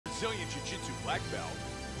Brazilian Jiu-Jitsu black belt,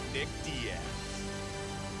 Nick Diaz.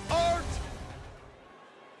 Art!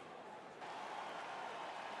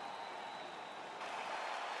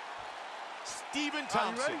 Steven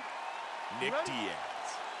Thompson, Nick Diaz.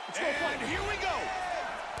 And here we go.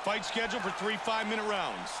 Fight scheduled for 3 5-minute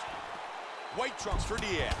rounds. White trunks for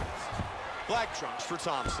Diaz. Black trunks for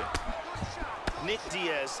Thompson. Nick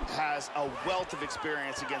Diaz has a wealth of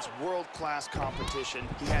experience against world-class competition.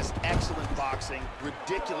 He has excellent boxing,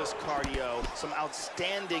 ridiculous cardio, some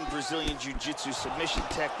outstanding Brazilian Jiu-Jitsu submission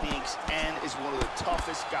techniques, and is one of the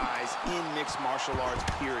toughest guys in mixed martial arts,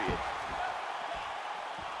 period.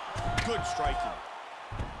 Good striking.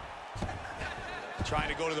 Trying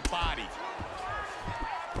to go to the body.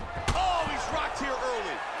 Oh, he's rocked here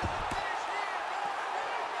early.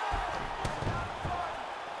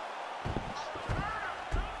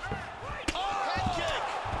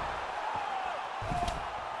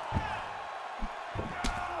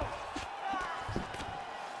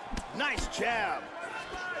 Nice jab.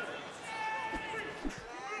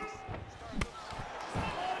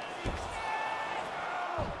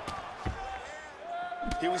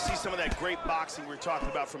 Here we see some of that great boxing we were talking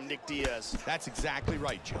about from Nick Diaz. That's exactly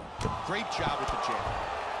right, Joe. Great job with the jab.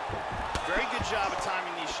 Very good job of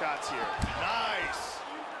timing these shots here. Nice.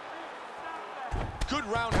 Good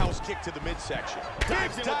roundhouse kick to the midsection.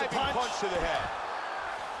 Dives in with the punch to the head.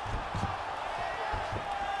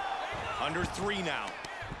 Under 3 now.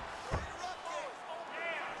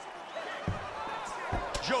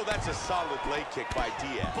 Joe, that's a solid leg kick by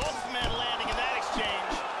Diaz. Both men landing in that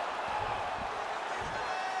exchange.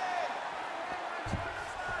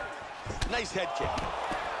 Nice head kick.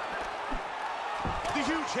 The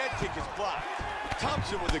huge head kick is blocked.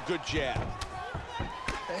 Thompson with a good jab.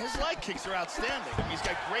 His leg kicks are outstanding. He's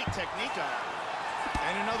got great technique on him.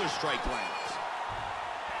 And another strike lands.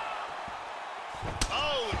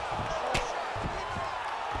 Oh!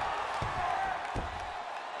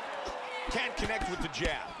 Can't connect with the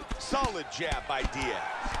jab. Solid jab by Diaz.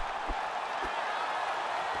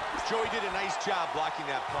 Joey did a nice job blocking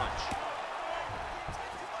that punch.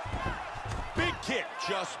 Big kick,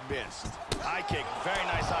 just missed. High kick, very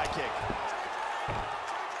nice high kick.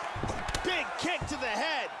 Big kick to the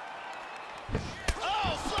head.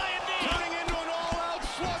 Oh, flying knee. Turning into an all-out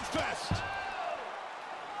slugfest.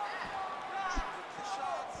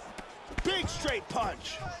 Big straight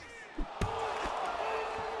punch.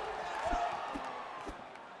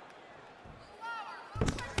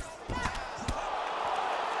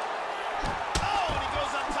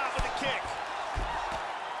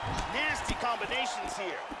 Combinations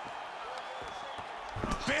here.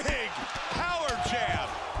 Big power jab.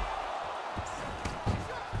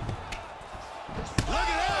 Look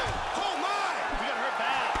at that. Oh, my. We got hurt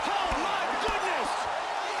bad. Oh, my goodness.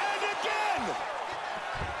 And again.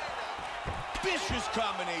 Vicious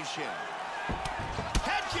combination.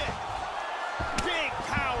 Head kick. Big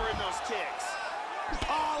power in those kicks.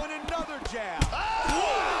 Oh, and another jab. Oh!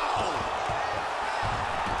 Wow.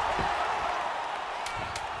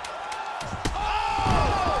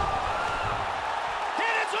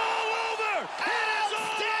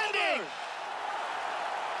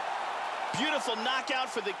 Beautiful knockout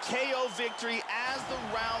for the KO victory as the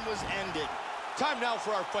round was ended. Time now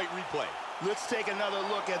for our fight replay. Let's take another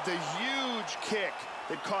look at the huge kick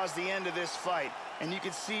that caused the end of this fight. And you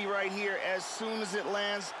can see right here, as soon as it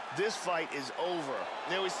lands, this fight is over.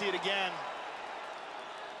 There we see it again.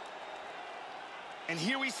 And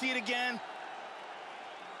here we see it again.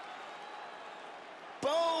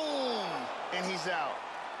 Boom! And he's out.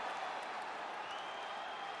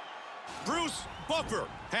 Bruce Buffer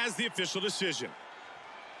has the official decision.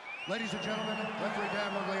 Ladies and gentlemen, referee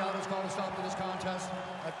Dan Rugliano's called a stop to this contest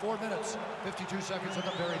at 4 minutes, 52 seconds of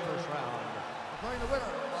the very first round. Declaring the winner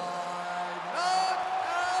by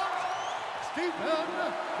knockout, Steven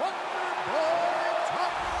Wonderboy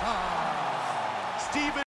Thompson. Steven